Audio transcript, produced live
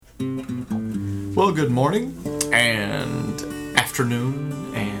Well, good morning and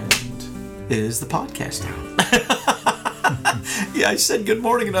afternoon, and is the podcast out? Yeah, I said good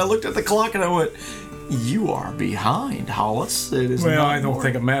morning, and I looked at the clock, and I went, "You are behind, Hollis." It is. Well, I don't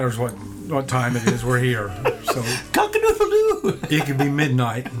think it matters what time it is. We're here, so cock-a-doodle-doo. it could be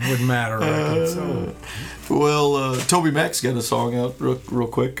midnight. It wouldn't matter. Well, Toby Mac's got a song out real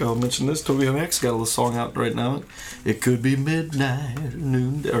quick. I'll mention this. Toby Mac's got a song out right now. It could be midnight,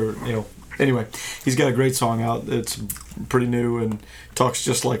 noon, or Anyway, he's got a great song out. It's pretty new and talks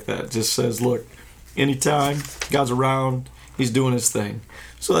just like that. Just says, look, anytime God's around, he's doing his thing.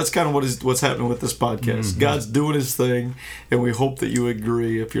 So that's kind of what's happening with this podcast. Mm-hmm. God's doing his thing, and we hope that you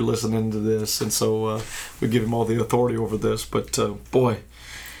agree if you're listening to this. And so we give him all the authority over this. But boy,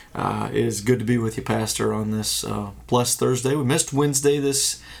 it is good to be with you, Pastor, on this blessed Thursday. We missed Wednesday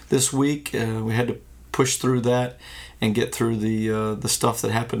this week. We had to push through that and get through the stuff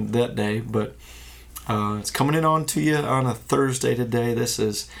that happened that day. But it's coming in on to you on a Thursday today. This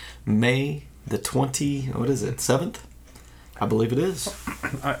is May the 7th? I believe it is.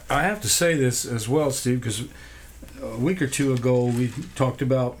 I have to say this as well, Steve, because a week or two ago we talked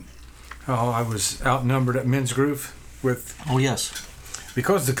about how I was outnumbered at men's group with... Oh, yes.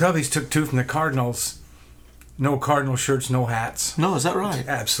 Because the Cubbies took 2 from the Cardinals, no Cardinal shirts, no hats. No, is that right?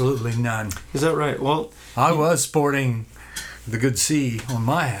 Absolutely none. Is that right? Well, I was sporting the good C on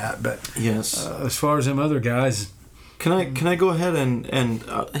my hat, but yes. As far as them other guys... Can I go ahead and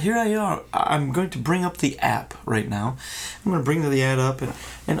here I are. I'm going to bring up the app right now. I'm going to bring the ad up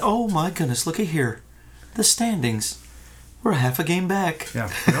and oh my goodness, look at here. The standings. We're half a game back. Yeah.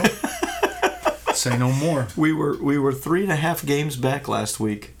 Nope. Say no more. We were 3.5 games back last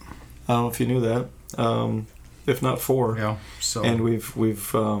week. I don't know if you knew that. If not 4. Yeah. So. And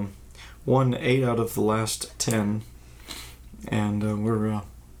we've won 8 out of the last 10, and we're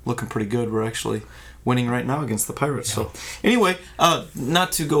looking pretty good. We're actually winning right now against the Pirates. Yeah. So anyway,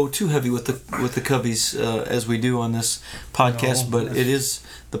 not to go too heavy with the Cubbies as we do on this podcast, but it is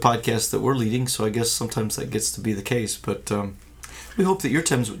the podcast that we're leading, so I guess sometimes that gets to be the case. But we hope that your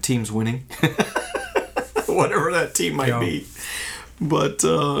team's winning, whatever that team might be. But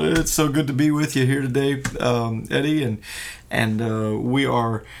it's so good to be with you here today, Eddie, and we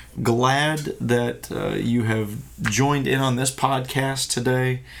are glad that you have joined in on this podcast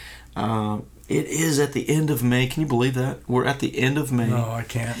today. It is at the end of May. Can you believe that? We're at the end of May. No, I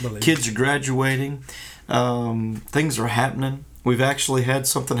can't believe it. Kids are graduating. Things are happening. We've actually had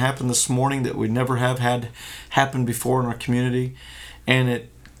something happen this morning that we never have had happen before in our community, and it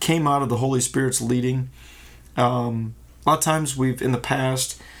came out of the Holy Spirit's leading. A lot of times in the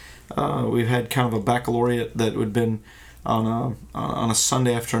past, we've had kind of a baccalaureate that would have been on a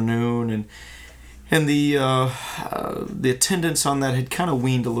Sunday afternoon, and the attendance on that had kind of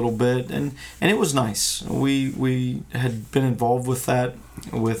weaned a little bit, and it was nice. We had been involved with that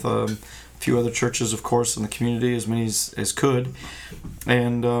with a few other churches, of course, in the community, as many as could,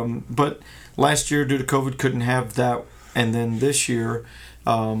 and but last year due to COVID couldn't have that, and then this year,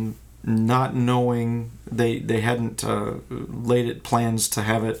 not knowing they hadn't laid it plans to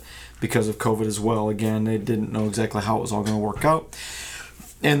have it because of COVID as well. Again, they didn't know exactly how it was all going to work out.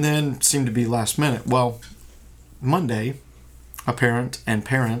 And then it seemed to be last minute. Well, Monday, a parent and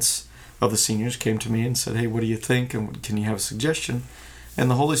parents of the seniors came to me and said, "Hey, what do you think? And can you have a suggestion?"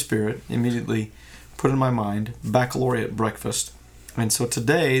 And the Holy Spirit immediately put in my mind baccalaureate breakfast. And so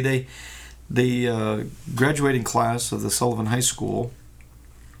today, the graduating class of the Sullivan High School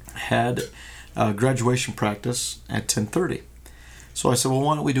had graduation practice at 10:30. So I said, well,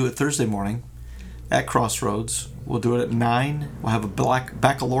 why don't we do it Thursday morning at Crossroads? We'll do it at 9. We'll have a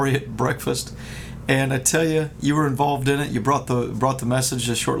baccalaureate breakfast. And I tell you, you were involved in it. You brought the message,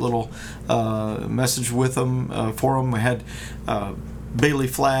 a short little message with them for them. We had Bailey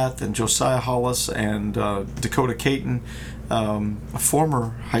Flath and Josiah Hollis and Dakota Caton,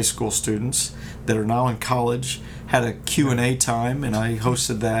 former high school students that are now in college, had a Q&A time, and I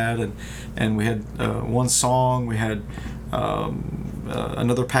hosted that, and we had one song. We had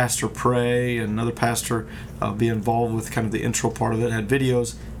another pastor pray, and another pastor be involved with kind of the intro part of it. Had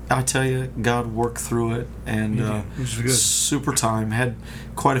videos. I tell you, God worked through it, and super time. Had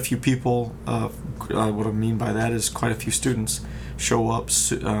quite a few people. What I mean by that is quite a few students show up,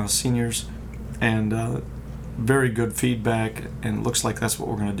 seniors, and very good feedback, and it looks like that's what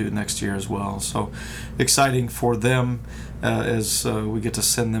we're going to do next year as well. So exciting for them as we get to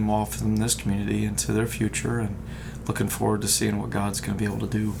send them off in this community into their future, and looking forward to seeing what God's going to be able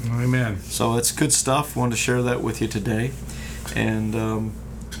to do. Amen. So it's good stuff. Wanted to share that with you today. And of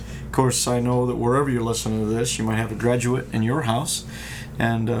course, I know that wherever you're listening to this, you might have a graduate in your house.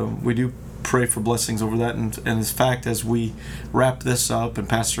 And we do pray for blessings over that. And in fact, as we wrap this up, and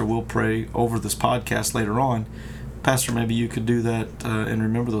Pastor will pray over this podcast later on, Pastor, maybe you could do that and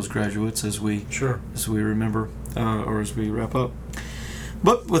remember those graduates as we remember or as we wrap up.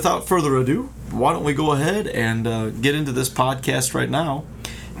 But without further ado, why don't we go ahead and get into this podcast right now,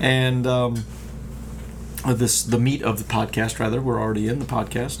 and the meat of the podcast, rather. We're already in the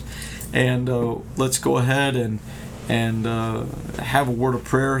podcast, and let's go ahead and have a word of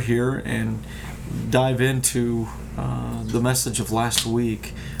prayer here and dive into the message of last week,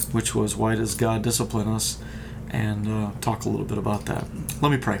 which was, why does God discipline us? And talk a little bit about that.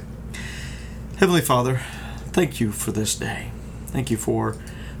 Let me pray. Heavenly Father, thank you for this day. Thank you for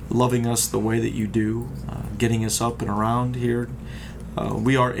loving us the way that you do, getting us up and around here.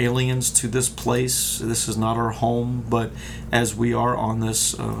 We are aliens to this place. This is not our home, but as we are on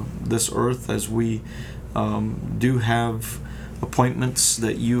this earth, as we do have appointments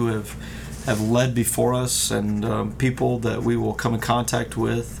that you have led before us, and people that we will come in contact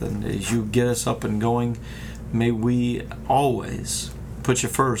with, and as you get us up and going, may we always put you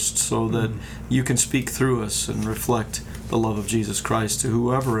first, so that you can speak through us and reflect the love of Jesus Christ to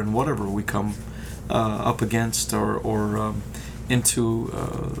whoever and whatever we come up against or into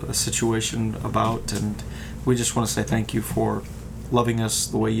a situation about. And we just want to say thank you for loving us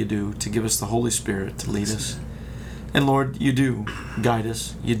the way you do, to give us the Holy Spirit to lead us. And Lord, you do guide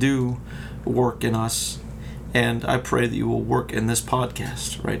us. You do work in us. And I pray that you will work in this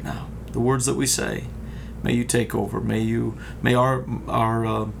podcast right now. The words that we say, may you take over. May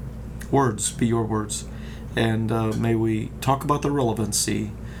our words be your words. And may we talk about the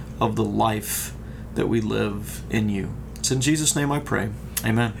relevancy of the life that we live in you. It's in Jesus' name I pray.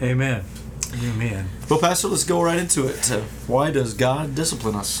 Amen. Amen. Amen. Well, Pastor, let's go right into it. Why does God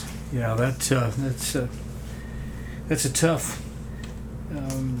discipline us? Yeah, that's a tough.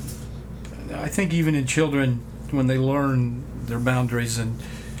 I think even in children, when they learn their boundaries, and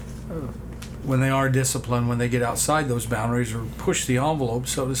when they are disciplined, when they get outside those boundaries or push the envelope,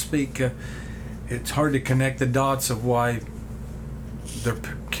 so to speak, it's hard to connect the dots of why their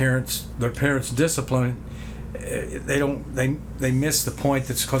parents discipline. They miss the point.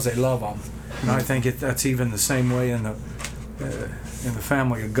 That's because they love them. And I think that's even the same way in the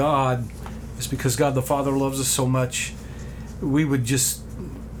family of God. It's because God the Father loves us so much. We would just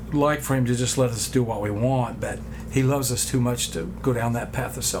like for Him to just let us do what we want, but He loves us too much to go down that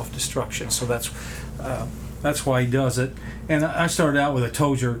path of self-destruction. So that's why He does it. And I started out with a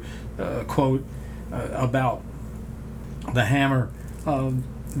Tozer quote about the hammer,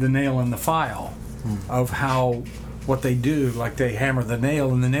 the nail, and the file, of how what they do, like they hammer the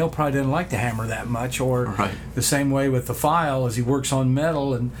nail, and the nail probably doesn't like the hammer that much, or the same way with the file, as he works on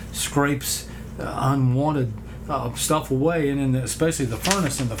metal and scrapes unwanted stuff away, and especially the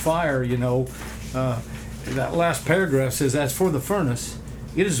furnace and the fire, that last paragraph says, as for the furnace,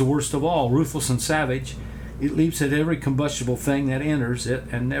 it is the worst of all, ruthless and savage. It leaps at every combustible thing that enters it,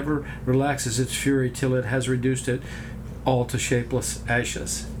 and never relaxes its fury till it has reduced it all to shapeless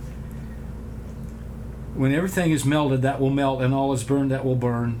ashes. When everything is melted, that will melt, and all is burned, that will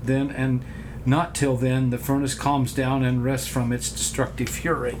burn. Then, and not till then, the furnace calms down and rests from its destructive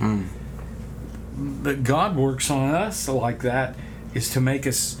fury. But God works on us like that, is to make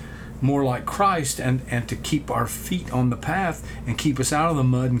us more like Christ, and to keep our feet on the path and keep us out of the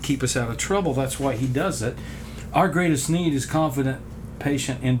mud and keep us out of trouble. That's why He does it. Our greatest need is confident,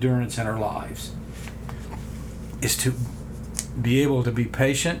 patient endurance in our lives. Is to be able to be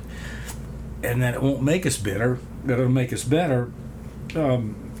patient, and that it won't make us bitter, that it'll make us better.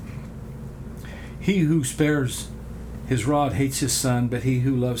 He who spares his rod hates his son, but he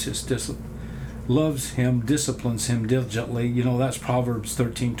who loves him disciplines him diligently. That's Proverbs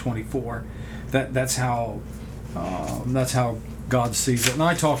 13:24. That's how God sees it. And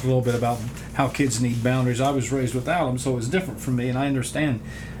I talked a little bit about how kids need boundaries. I was raised without them, so it's different for me, and I understand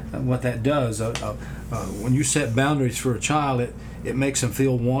what that does. When you set boundaries for a child, it makes them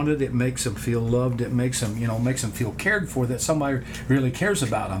feel wanted. It makes them feel loved. It makes them feel cared for, that somebody really cares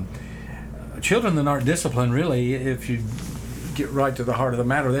about them. Children that aren't disciplined, really, if you get right to the heart of the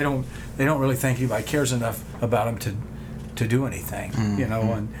matter, they don't really think anybody cares enough about them to do anything.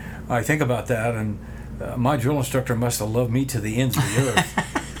 And I think about that, and my drill instructor must have loved me to the ends of the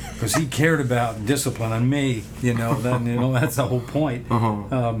earth, because he cared about discipline on me. That's the whole point.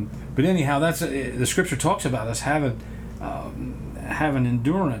 But anyhow, that's the Scripture talks about us having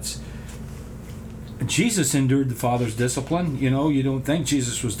endurance. Jesus endured the Father's discipline. You don't think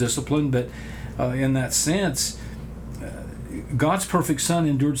Jesus was disciplined, but in that sense, God's perfect Son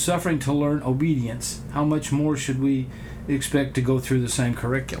endured suffering to learn obedience. How much more should we expect to go through the same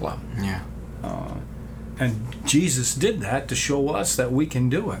curriculum? Yeah. And Jesus did that to show us that we can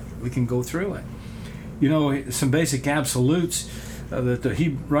do it. We can go through it. You know, some basic absolutes that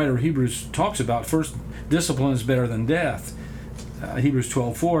the writer of Hebrews talks about. First, discipline is better than death. Hebrews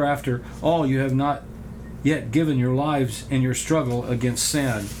 12:4, after all, you have not yet given your lives in your struggle against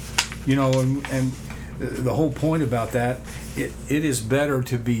sin. You know, and the whole point about that, it is better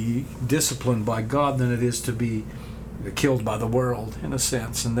to be disciplined by God than it is to be killed by the world, in a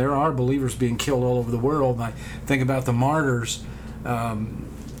sense. And there are believers being killed all over the world. And I think about the martyrs,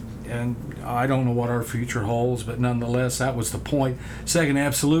 and I don't know what our future holds, but nonetheless, that was the point. Second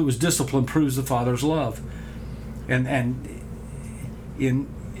absolute was discipline proves the Father's love. And in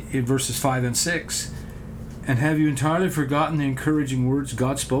verses 5 and 6, and have you entirely forgotten the encouraging words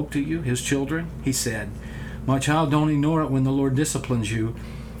God spoke to you, his children? He said, my child, don't ignore it when the Lord disciplines you,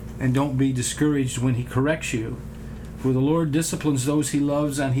 and don't be discouraged when he corrects you. For the Lord disciplines those he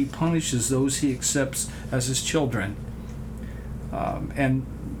loves, and he punishes those he accepts as his children. And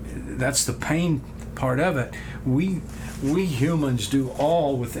that's the pain part of it. We humans do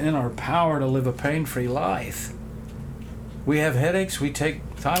all within our power to live a pain-free life. We have headaches, we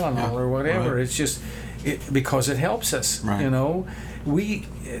take Tylenol or whatever. Right. It's just because it helps us. Right. You know,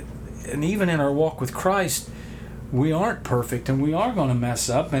 and even in our walk with Christ, we aren't perfect, and we are going to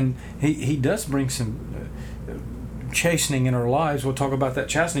mess up. And he does bring some chastening in our lives. We'll talk about that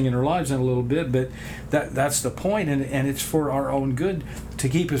chastening in our lives in a little bit, but that's the point, and it's for our own good to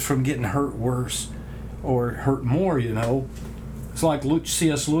keep us from getting hurt worse or hurt more, you know. It's like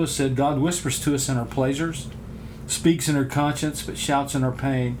C.S. Lewis said, God whispers to us in our pleasures, speaks in our conscience, but shouts in our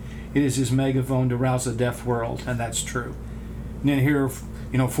pain. It is his megaphone to rouse a deaf world, and that's true. And then here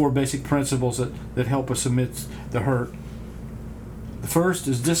are 4 basic principles that help us amidst the hurt. The first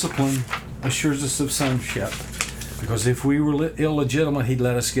is discipline assures us of sonship. Because if we were illegitimate, he'd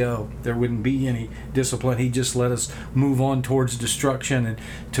let us go. There wouldn't be any discipline. He'd just let us move on towards destruction and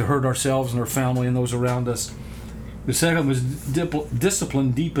to hurt ourselves and our family and those around us. The second was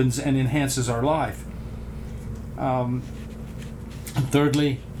discipline deepens and enhances our life.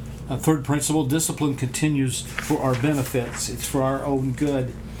 Thirdly, a third principle, discipline continues for our benefits. It's for our own good.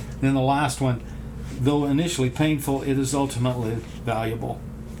 And then the last one, though initially painful, it is ultimately valuable.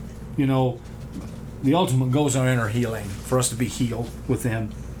 You know, the ultimate goals are inner healing, for us to be healed with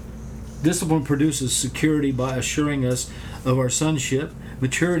him. Discipline produces security by assuring us of our sonship,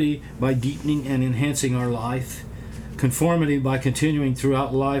 maturity by deepening and enhancing our life, conformity by continuing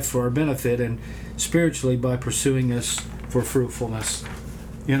throughout life for our benefit, and spiritually by pursuing us for fruitfulness.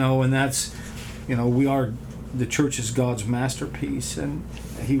 You know, and that's, the church is God's masterpiece, and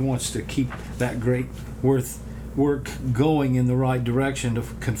he wants to keep that great work going in the right direction to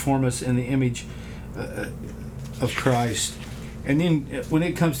conform us in the image of Christ. And then when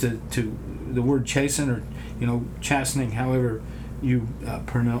it comes to the word chasten, or chastening, however you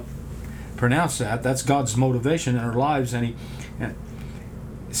pronounce that, that's God's motivation in our lives. And he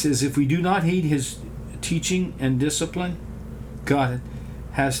says if we do not heed his teaching and discipline, God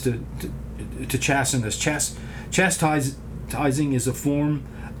has to chasten us. Chastising is a form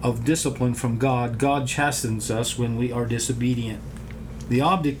of discipline from God. God chastens us when we are disobedient. The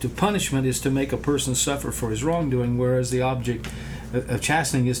object of punishment is to make a person suffer for his wrongdoing, whereas the object of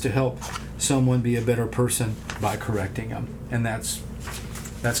chastening is to help someone be a better person by correcting them. And that's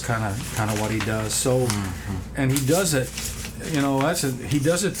kind of what he does. So, and he does it, he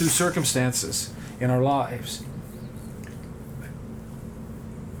does it through circumstances in our lives.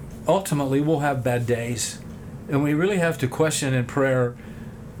 Ultimately, we'll have bad days, and we really have to question in prayer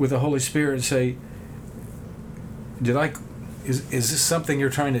with the Holy Spirit and say, Is this something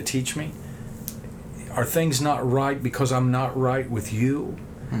you're trying to teach me? Are things not right because I'm not right with you?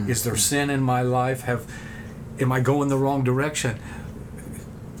 Mm-hmm. Is there sin in my life? Am I going the wrong direction?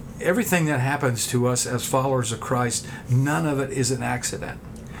 Everything that happens to us as followers of Christ, none of it is an accident.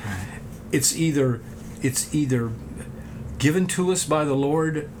 Right. It's either given to us by the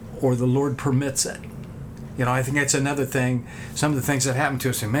Lord, or the Lord permits it. I think that's another thing. Some of the things that happen to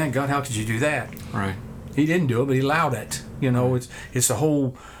us, say, man, God, how could you do that? Right. He didn't do it, but he allowed it. It's a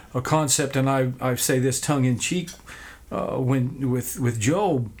whole concept, and I say this tongue in cheek when with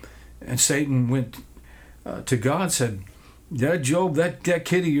Job, and Satan went to God and said, "Yeah, Job, that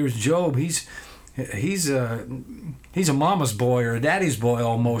kid of yours, Job, he's a mama's boy or a daddy's boy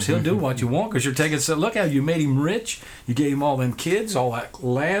almost. He'll do what you want because you're taking. So look how you made him rich. You gave him all them kids, all that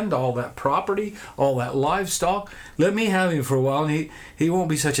land, all that property, all that livestock. Let me have him for a while, and he won't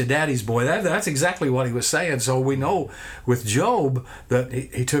be such a daddy's boy. That's exactly what he was saying. So we know with Job that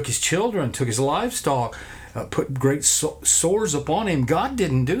he took his children, took his livestock, put great sores upon him. God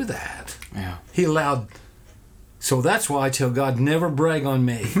didn't do that. Yeah. He allowed. So that's why I tell God, never brag on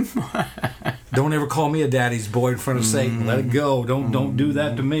me. Don't ever call me a daddy's boy in front of Satan. Let it go. Don't do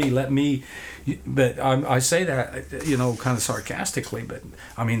that to me. Let me. But I say that, kind of sarcastically. But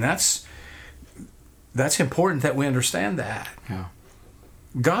I mean, that's important that we understand that. Yeah.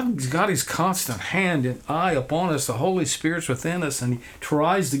 God's got His constant hand and eye upon us. The Holy Spirit's within us, and He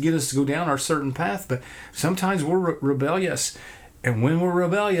tries to get us to go down our certain path. But sometimes we're rebellious, and when we're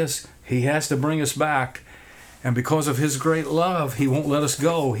rebellious, He has to bring us back. And because of His great love, He won't let us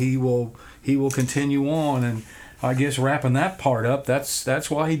go. He will continue on. And I guess wrapping that part up, that's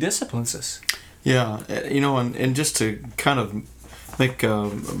why He disciplines us. Yeah, and just to kind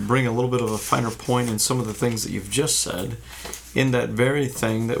of bring a little bit of a finer point in some of the things that you've just said, in that very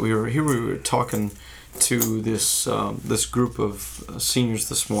thing that we were talking to this group of seniors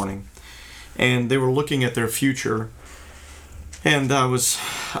this morning, and they were looking at their future. And I was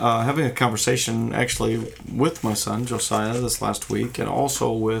having a conversation actually with my son Josiah this last week, and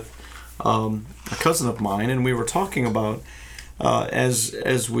also with a cousin of mine, and we were talking about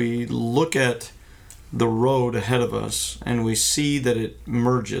as we look at the road ahead of us and we see that it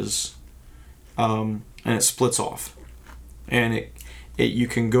merges and it splits off, and you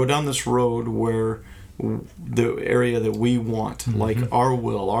can go down this road where the area that we want, like our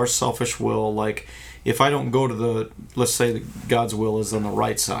will, our selfish will, like. If I don't go to let's say that God's will is on the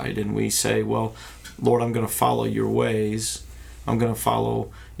right side, and we say, well, Lord, I'm going to follow your ways. I'm going to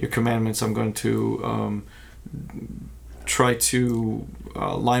follow your commandments. I'm going to try to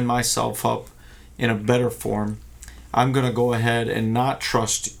line myself up in a better form. I'm going to go ahead and not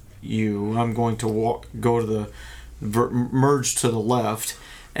trust you. I'm going to merge to the left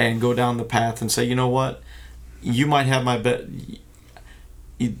and go down the path and say, you know what? You might have my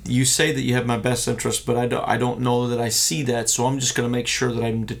You say that you have my best interest, but I don't know that I see that, so I'm just going to make sure that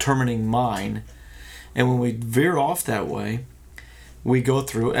I'm determining mine. And when we veer off that way, we go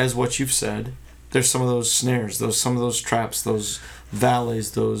through, as what you've said, there's some of those snares, some of those traps, those valleys,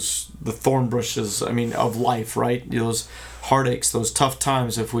 the thorn bushes, of life, right? Those heartaches, those tough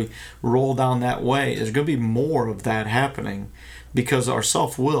times. If we roll down that way, there's going to be more of that happening, because our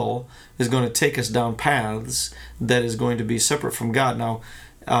self-will is going to take us down paths that is going to be separate from God. Now,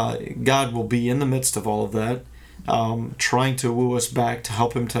 God will be in the midst of all of that, trying to woo us back, to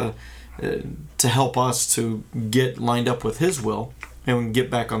help Him to help us to get lined up with His will and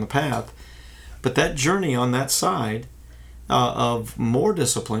get back on the path. But that journey on that side of more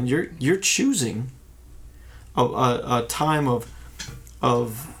discipline, you're choosing a time of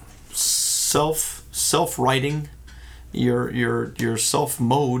self-righting. Your self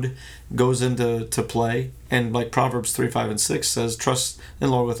mode goes into play, and like Proverbs 3, 5, and 6 says, trust in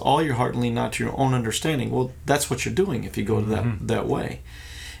the Lord with all your heart and lean not to your own understanding. Well, that's what you're doing if you go to that way.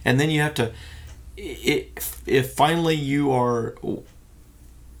 And then you have to, if finally you are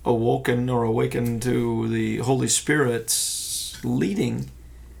awakened to the Holy Spirit's leading,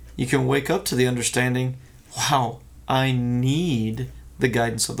 you can wake up to the understanding, wow, I need the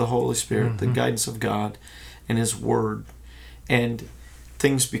guidance of the Holy Spirit, the guidance of God and His Word, and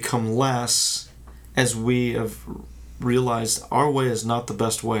things become less as we have realized our way is not the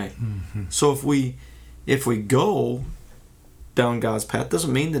best way. So if we go down God's path,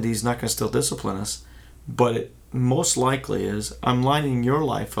 doesn't mean that He's not going to still discipline us, but it most likely is, I'm lining your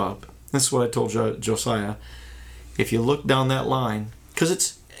life up. This is what I told Josiah. If you look down that line, because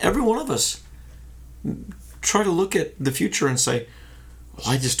it's every one of us, try to look at the future and say, well,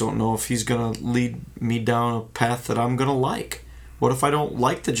 I just don't know if He's going to lead me down a path that I'm going to like. What if I don't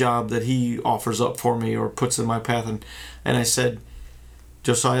like the job that He offers up for me or puts in my path? And I said,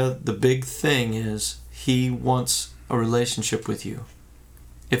 Josiah, the big thing is He wants a relationship with you.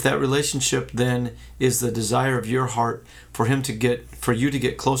 If that relationship then is the desire of your heart for you to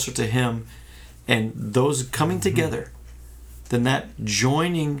get closer to Him, and those coming together, then that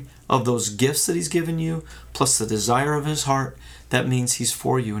joining of those gifts that He's given you, plus the desire of His heart, that means He's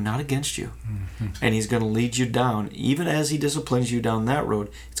for you and not against you. And He's going to lead you down. Even as He disciplines you down that road,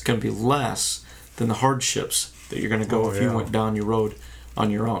 it's going to be less than the hardships that you're going to go if you went down your road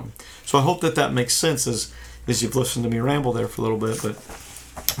on your own. So I hope that makes sense as you've listened to me ramble there for a little bit.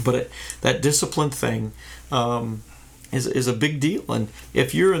 But that discipline thing is a big deal. And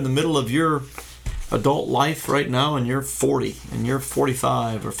if you're in the middle of your adult life right now and you're 40 and you're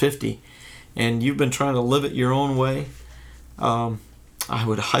 45 or 50 and you've been trying to live it your own way, I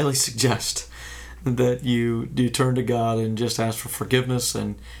would highly suggest that you do turn to God and just ask for forgiveness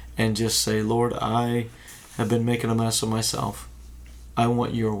and just say, Lord, I have been making a mess of myself. I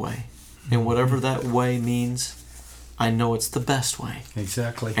want your way. And whatever that way means, I know it's the best way.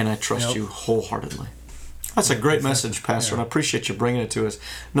 Exactly. And I trust you wholeheartedly. That's a great message, Pastor, and I appreciate you bringing it to us.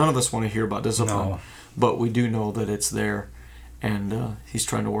 None of us want to hear about discipline, but we do know that it's there, and He's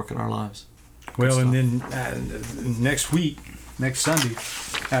trying to work in our lives. Well, and then next Sunday,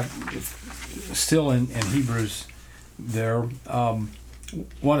 still in Hebrews there,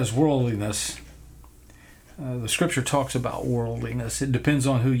 what is worldliness? The Scripture talks about worldliness. It depends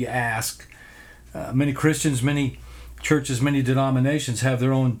on who you ask. Many Christians, many churches, many denominations have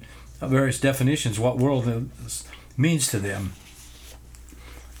their own various definitions what worldliness means to them.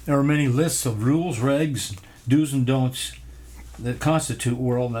 There are many lists of rules, regs, do's and don'ts that constitute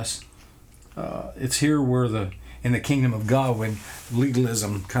worldliness. It's here where in the kingdom of God, when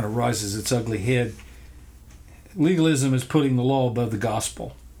legalism kind of rises its ugly head, legalism is putting the law above the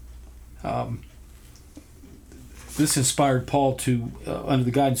gospel. This inspired Paul to, under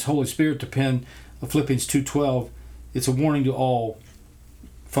the guidance of the Holy Spirit, to pen Philippians 2:12. It's a warning to all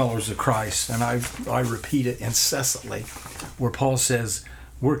followers of Christ, and I repeat it incessantly, where Paul says,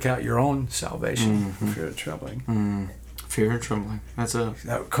 "Work out your own salvation, fear and trembling." Fear and trembling.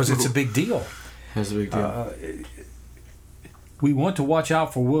 Because it's a big deal. It's a big deal. We want to watch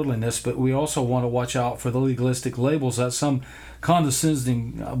out for worldliness, but we also want to watch out for the legalistic labels that some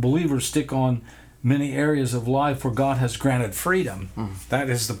condescending believers stick on many areas of life where God has granted freedom. That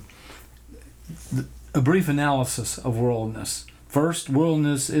is a brief analysis of worldliness. First,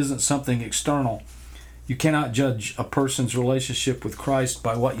 worldliness isn't something external. You cannot judge a person's relationship with Christ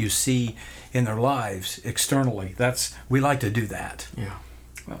by what you see in their lives externally. We like to do that. Yeah.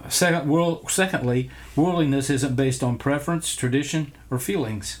 Secondly, worldliness isn't based on preference, tradition, or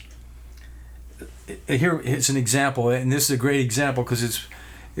feelings. Here it's an example, and this is a great example because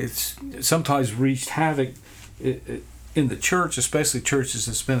it's sometimes wreaked havoc in the church, especially churches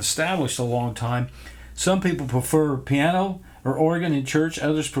that's been established a long time. Some people prefer piano or organ in church.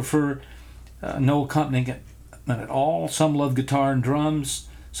 Others prefer no accompaniment at all. Some love guitar and drums.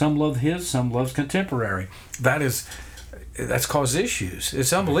 Some love hymns. Some love contemporary. That's caused issues.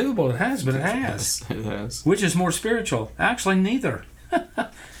 It's unbelievable. It has, but it has. It has. Which is more spiritual? Actually, neither.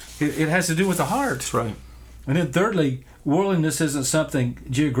 It has to do with the heart. That's right. And then thirdly, worldliness isn't something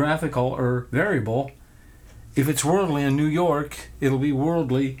geographical or variable. If it's worldly in New York, it'll be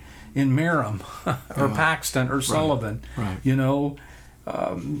worldly in Merrim or Paxton or Sullivan. Right. You know,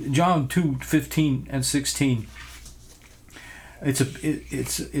 John 2:15 and 16.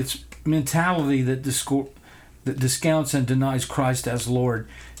 It's mentality that discounts and denies Christ as Lord.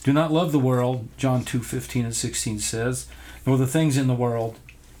 Do not love the world, John 2:15 and 16 says, nor the things in the world.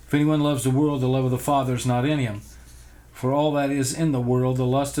 If anyone loves the world, the love of the Father is not in him. For all that is in the world, the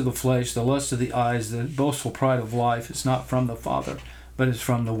lust of the flesh, the lust of the eyes, the boastful pride of life, is not from the Father, but is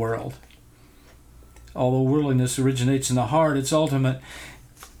from the world. Although worldliness originates in the heart, its ultimate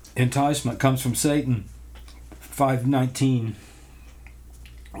enticement comes from Satan. 5:19.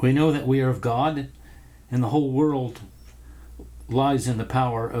 We know that we are of God, and the whole world lies in the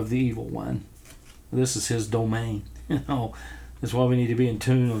power of the evil one. This is his domain. That's why we need to be in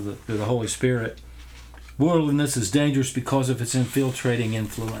tune with the Holy Spirit. Worldliness is dangerous because of its infiltrating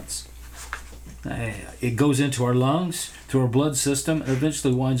influence. It goes into our lungs, through our blood system, and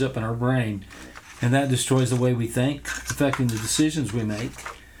eventually winds up in our brain. And that destroys the way we think, affecting the decisions we make.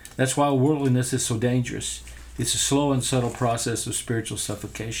 That's why worldliness is so dangerous. It's a slow and subtle process of spiritual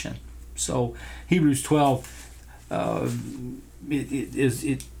suffocation. So Hebrews 12,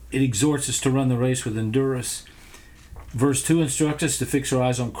 it exhorts us to run the race with endurance. Verse 2 instructs us to fix our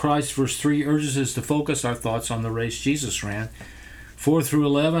eyes on Christ. Verse 3 urges us to focus our thoughts on the race Jesus ran. 4 through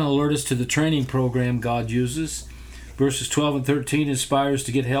 11 alert us to the training program God uses. Verses 12 and 13 inspire us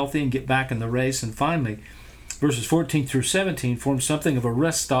to get healthy and get back in the race. And finally, verses 14 through 17 form something of a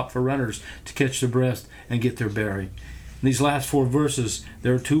rest stop for runners to catch their breath and get their bearing. In these last 4 verses,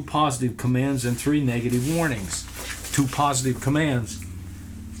 there are 2 positive commands and 3 negative warnings. 2 positive commands.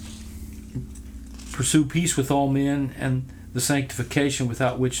 Pursue peace with all men and the sanctification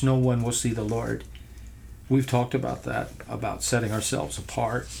without which no one will see the Lord. We've talked about that, about setting ourselves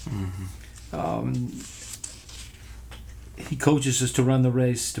apart. He coaches us to run the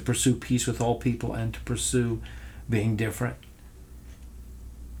race, to pursue peace with all people, and to pursue being different.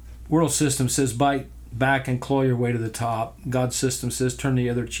 World system says bite back and claw your way to the top. God's system says turn the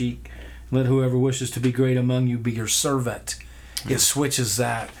other cheek Let whoever wishes to be great among you be your servant. It switches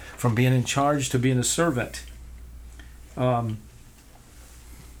that from being in charge to being a servant. It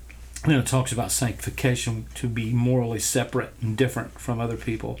talks about sanctification, to be morally separate and different from other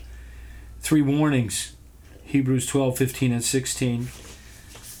people. 3 warnings, Hebrews 12, 15, and 16.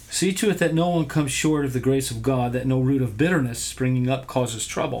 See to it that no one comes short of the grace of God, that no root of bitterness springing up causes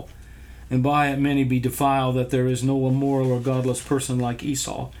trouble, and by it many be defiled, that there is no immoral or godless person like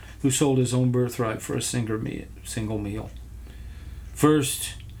Esau, who sold his own birthright for a single meal.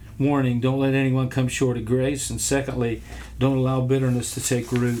 First warning, don't let anyone come short of grace. And secondly, don't allow bitterness to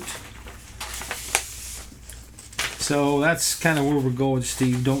take root. So that's kind of where we're going,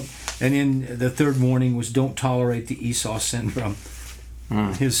 Steve. And then the third warning was don't tolerate the Esau syndrome.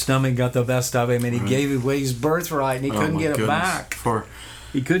 His stomach got the best of him, and he gave away his birthright, and he couldn't get it back.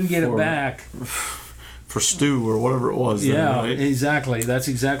 He couldn't get it back. For stew or whatever it was. Yeah, right? Exactly. That's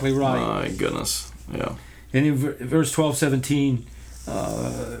exactly right. My goodness. Yeah. And in verse 12, 17,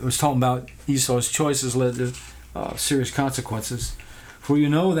 it was talking about Esau's choices led to serious consequences. For you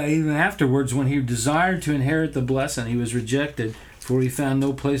know that even afterwards, when he desired to inherit the blessing, he was rejected, for he found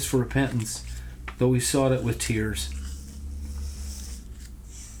no place for repentance, though he sought it with tears.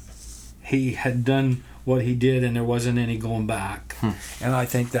 He had done what he did, and there wasn't any going back. And I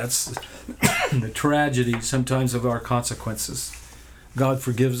think that's the tragedy sometimes of our consequences. God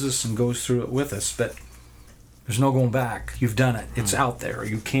forgives us and goes through it with us, but there's no going back. You've done it. It's out there.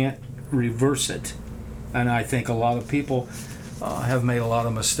 You can't reverse it. And I think a lot of people have made a lot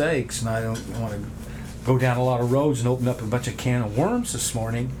of mistakes, and I don't want to go down a lot of roads and open up a bunch of can of worms this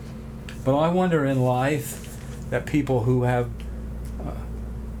morning. But I wonder in life that people who have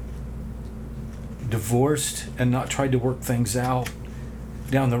divorced and not tried to work things out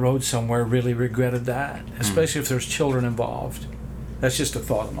down the road somewhere really regretted that, especially if there's children involved. That's just a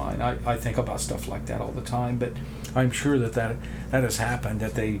thought of mine. I think about stuff like that all the time, but I'm sure that has happened,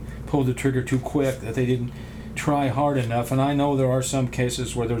 that they pulled the trigger too quick, that they didn't try hard enough. And I know there are some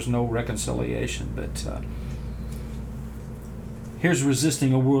cases where there's no reconciliation, but here's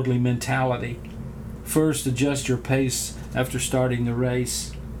resisting a worldly mentality. First, adjust your pace after starting the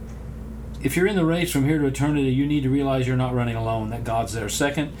race. If you're in the race from here to eternity, you need to realize you're not running alone, that God's there.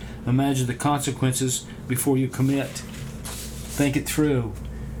 Second, imagine the consequences before you commit. Think it through.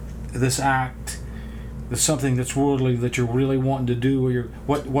 This act is something that's worldly that you're really wanting to do,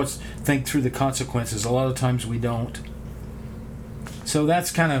 or think through the consequences. A lot of times we don't. So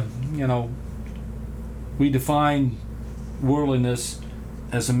that's kind of, we define worldliness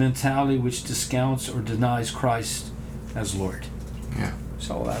as a mentality which discounts or denies Christ as Lord. Yeah.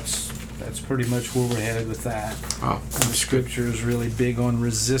 So that's pretty much where we're headed with that. Oh, and the scripture is really big on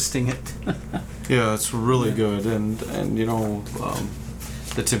resisting it. Yeah, it's really good. And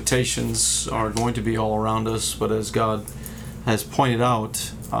the temptations are going to be all around us, but as God has pointed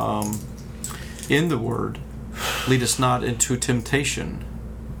out in the Word, lead us not into temptation,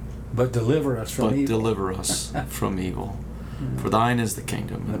 but deliver us from evil. Deliver us from evil. For thine is the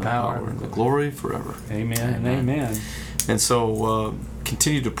kingdom and the power and the glory forever. Amen. Amen. And so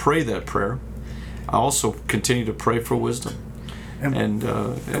continue to pray that prayer. I also continue to pray for wisdom and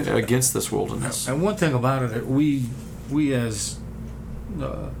against this wilderness. And one thing about it, we as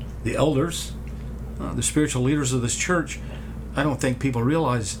the elders, the spiritual leaders of this church, I don't think people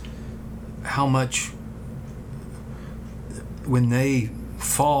realize how much when they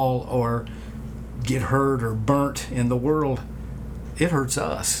fall or get hurt or burnt in the world, it hurts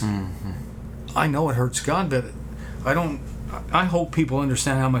us. Mm-hmm. I know it hurts God, but I hope people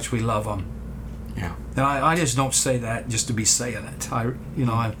understand how much we love them. Yeah. And I just don't say that just to be saying it.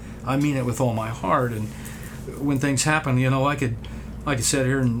 I mean it with all my heart. And when things happen, I could sit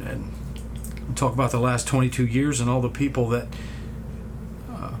here and talk about the last 22 years and all the people that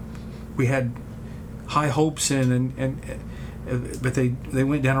we had high hopes in, but they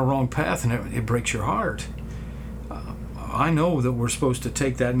went down a wrong path, and it breaks your heart. I know that we're supposed to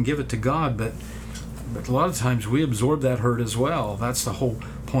take that and give it to God, but a lot of times we absorb that hurt as well. That's the whole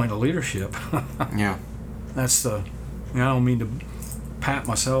point of leadership. Yeah. That's I don't mean to pat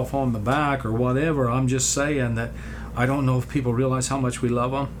myself on the back or whatever. I'm just saying that I don't know if people realize how much we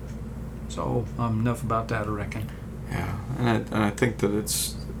love them. So enough about that, I reckon. Yeah, and I think that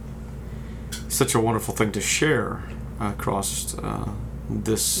it's such a wonderful thing to share across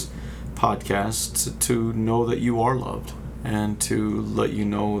this podcast, to know that you are loved, and to let you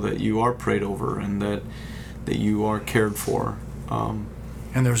know that you are prayed over, and that you are cared for.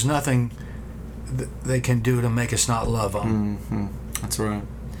 And there's nothing they can do to make us not love them. Mm-hmm. That's right.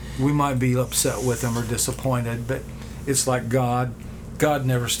 We might be upset with them or disappointed, but it's like God God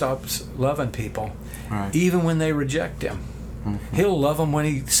never stops loving people, Right. even when they reject Him. Mm-hmm. He'll love them when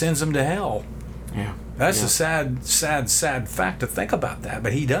He sends them to hell. Yeah. That's a sad fact to think about that,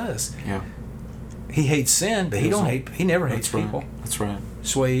 but He does. Yeah. He hates sin, but He never hates people. That's right.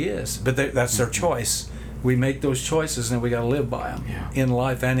 That's the way He is. But that's their choice. We make those choices, and we got to live by them in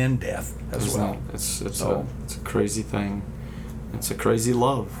life and in death as well. It's a crazy thing. It's a crazy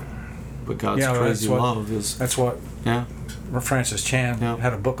love. But God's crazy love is... That's what Francis Chan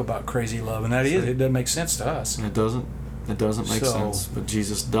had a book about crazy love, and it doesn't make sense to us. It doesn't make sense. But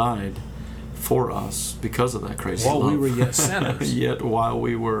Jesus died for us because of that crazy love. While we were yet sinners. Yet while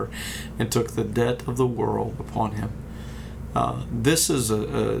we were, and took the debt of the world upon Him. This is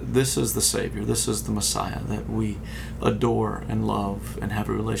the Savior. This is the Messiah that we adore and love and have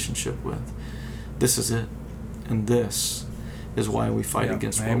a relationship with. This is it. And this is why we fight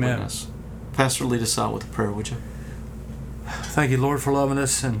against worldliness. Pastor, lead us out with a prayer, would you? Thank you, Lord, for loving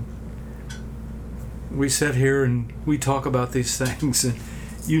us. And we sit here and we talk about these things, and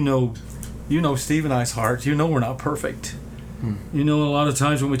you know Steve and I's hearts. You know we're not perfect. You know, a lot of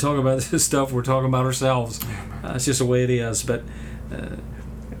times when we talk about this stuff, we're talking about ourselves. It's just the way it is. But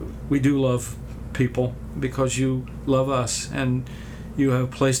we do love people because you love us, and you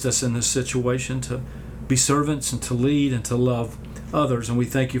have placed us in this situation to be servants and to lead and to love others, and we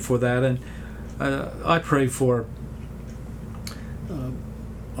thank you for that. And I pray for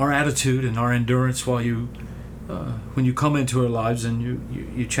our attitude and our endurance while when you come into our lives and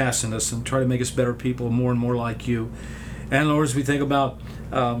you chasten us and try to make us better people, more and more like you. And Lord, as we think about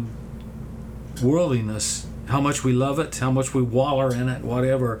worldliness, how much we love it, how much we waller in it,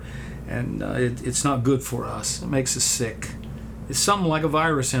 whatever, and it's not good for us. It makes us sick. It's something like a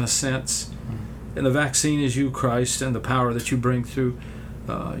virus in a sense. And the vaccine is you, Christ, and the power that you bring through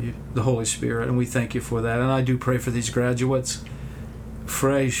the Holy Spirit. And we thank you for that. And I do pray for these graduates,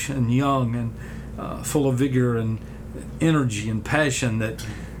 fresh and young and full of vigor and energy and passion that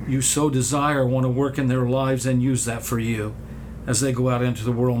you so desire, want to work in their lives and use that for you as they go out into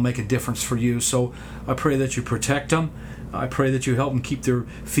the world and make a difference for you. So I pray that you protect them. I pray that you help them keep their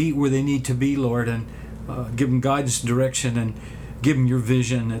feet where they need to be, Lord, and give them guidance and direction, and give them your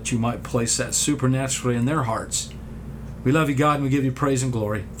vision that you might place that supernaturally in their hearts. We love you, God, and we give you praise and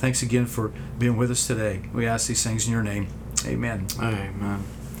glory. Thanks again for being with us today. We ask these things in your name. Amen. Amen.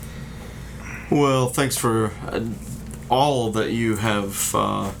 Well, thanks for all that you have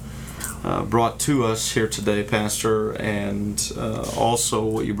brought to us here today, Pastor, and also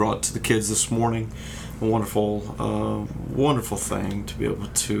what you brought to the kids this morning. A wonderful, wonderful thing to be able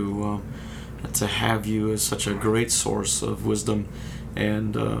to have you as such a great source of wisdom,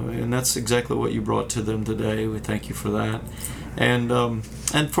 and that's exactly what you brought to them today. We thank you for that, and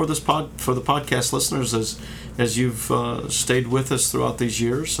for the podcast listeners, as you've stayed with us throughout these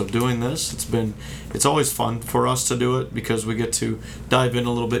years of doing this. It's always fun for us to do it because we get to dive in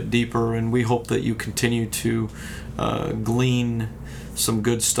a little bit deeper, and we hope that you continue to glean some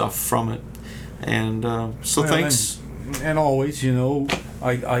good stuff from it. And so thanks. And always,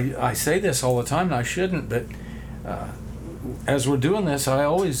 I say this all the time, and I shouldn't, but as we're doing this, I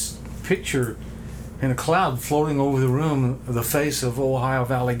always picture in a cloud floating over the room the face of Ohio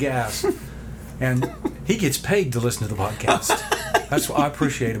Valley Gas. And he gets paid to listen to the podcast. That's what I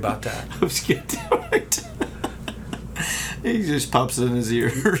appreciate about that. I was getting right. He just pops it in his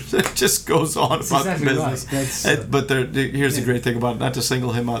ears. It just goes on That's about exactly business. Right. But here's the great thing about it, not to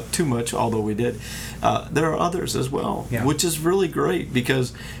single him out too much, although we did. There are others as well, which is really great,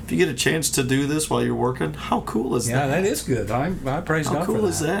 because if you get a chance to do this while you're working, how cool is that? Yeah, that is good. I praise God for that. How cool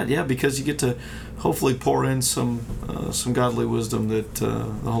is that? Yeah, because you get to hopefully pour in some godly wisdom that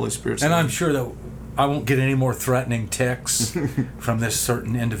the Holy Spirit's And I'm sure that I won't get any more threatening texts from this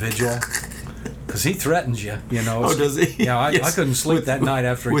certain individual. Because he threatens you, Oh, does he? Yeah, I couldn't sleep that night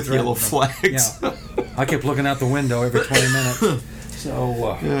after he threatened with yellow flags. Yeah. I kept looking out the window every 20 minutes. So.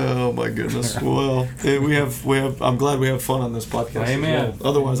 Oh my goodness. Well, we have. I'm glad we have fun on this podcast. Amen. As well.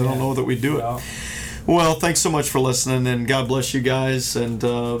 Otherwise, I don't know that we do it. Well, thanks so much for listening, and God bless you guys, and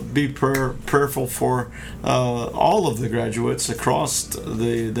be prayerful for all of the graduates across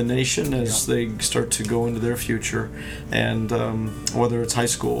the nation as they start to go into their future, and whether it's high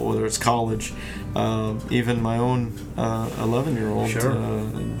school, whether it's college, even my own 11-year-old,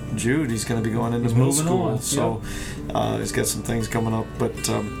 Jude, he's going to be going into middle school, so he's got some things coming up, but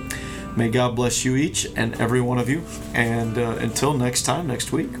may God bless you each and every one of you, and until next time,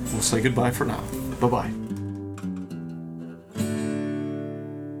 next week, we'll say goodbye for now. Bye-bye.